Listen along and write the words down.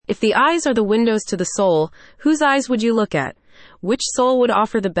If the eyes are the windows to the soul, whose eyes would you look at? Which soul would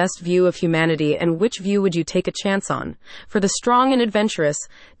offer the best view of humanity, and which view would you take a chance on? For the strong and adventurous,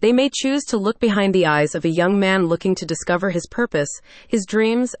 they may choose to look behind the eyes of a young man looking to discover his purpose, his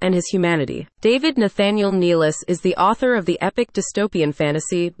dreams, and his humanity. David Nathaniel Nealis is the author of the epic dystopian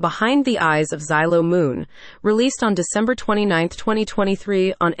fantasy Behind the Eyes of Xylo Moon, released on December 29,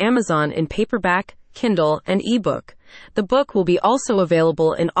 2023 on Amazon in paperback, Kindle, and ebook. The book will be also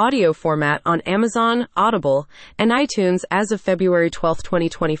available in audio format on Amazon, Audible, and iTunes as of February 12,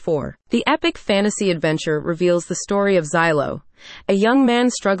 2024. The epic fantasy adventure reveals the story of Xylo, a young man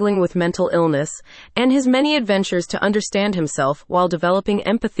struggling with mental illness, and his many adventures to understand himself while developing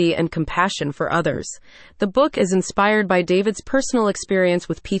empathy and compassion for others. The book is inspired by David's personal experience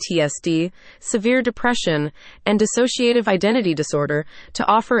with PTSD, severe depression, and dissociative identity disorder to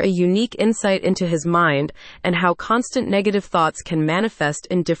offer a unique insight into his mind and how constant negative thoughts can manifest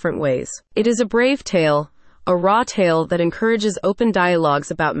in different ways. It is a brave tale, a raw tale that encourages open dialogues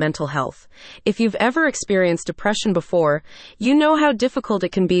about mental health. If you've ever experienced depression before, you know how difficult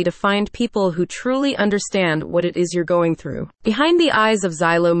it can be to find people who truly understand what it is you're going through. Behind the Eyes of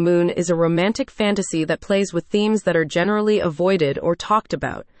Xylo Moon is a romantic fantasy that plays with themes that are generally avoided or talked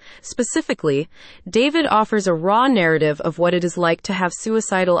about. Specifically, David offers a raw narrative of what it is like to have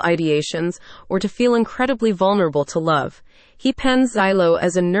suicidal ideations or to feel incredibly vulnerable to love. He pens Xylo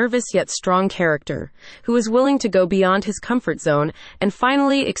as a nervous yet strong character, who is willing to go beyond his comfort zone and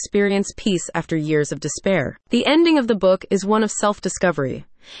finally experience peace after years of despair. The ending of the book is one of self-discovery.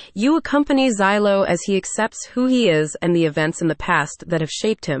 You accompany Xylo as he accepts who he is and the events in the past that have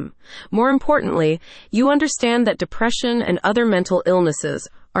shaped him. More importantly, you understand that depression and other mental illnesses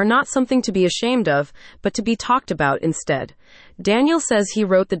are not something to be ashamed of, but to be talked about instead. Daniel says he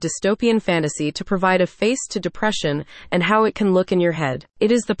wrote the dystopian fantasy to provide a face to depression and how it can look in your head. It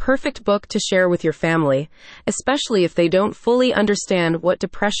is the perfect book to share with your family, especially if they don't fully understand what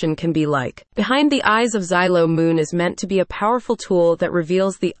depression can be like. Behind the Eyes of Xylo Moon is meant to be a powerful tool that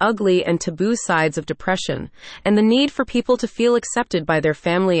reveals the ugly and taboo sides of depression and the need for people to feel accepted by their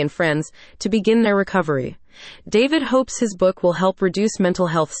family and friends to begin their recovery. David hopes his book will help reduce mental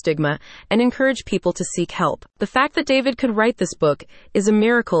health stigma and encourage people to seek help. The fact that David could write this book is a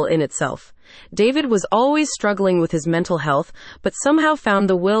miracle in itself. David was always struggling with his mental health, but somehow found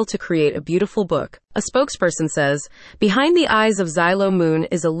the will to create a beautiful book. A spokesperson says, "Behind the Eyes of Xylo Moon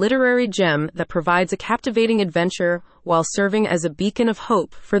is a literary gem that provides a captivating adventure while serving as a beacon of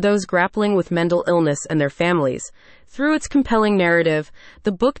hope for those grappling with mental illness and their families." Through its compelling narrative,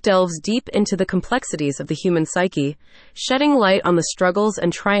 the book delves deep into the complexities of the human psyche, shedding light on the struggles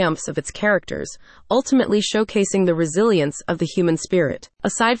and triumphs of its characters, ultimately showcasing the resilience of the human spirit.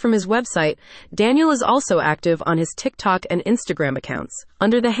 Aside from his website, Daniel is also active on his TikTok and Instagram accounts,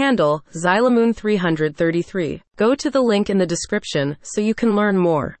 under the handle XyloMoon333. Go to the link in the description so you can learn more.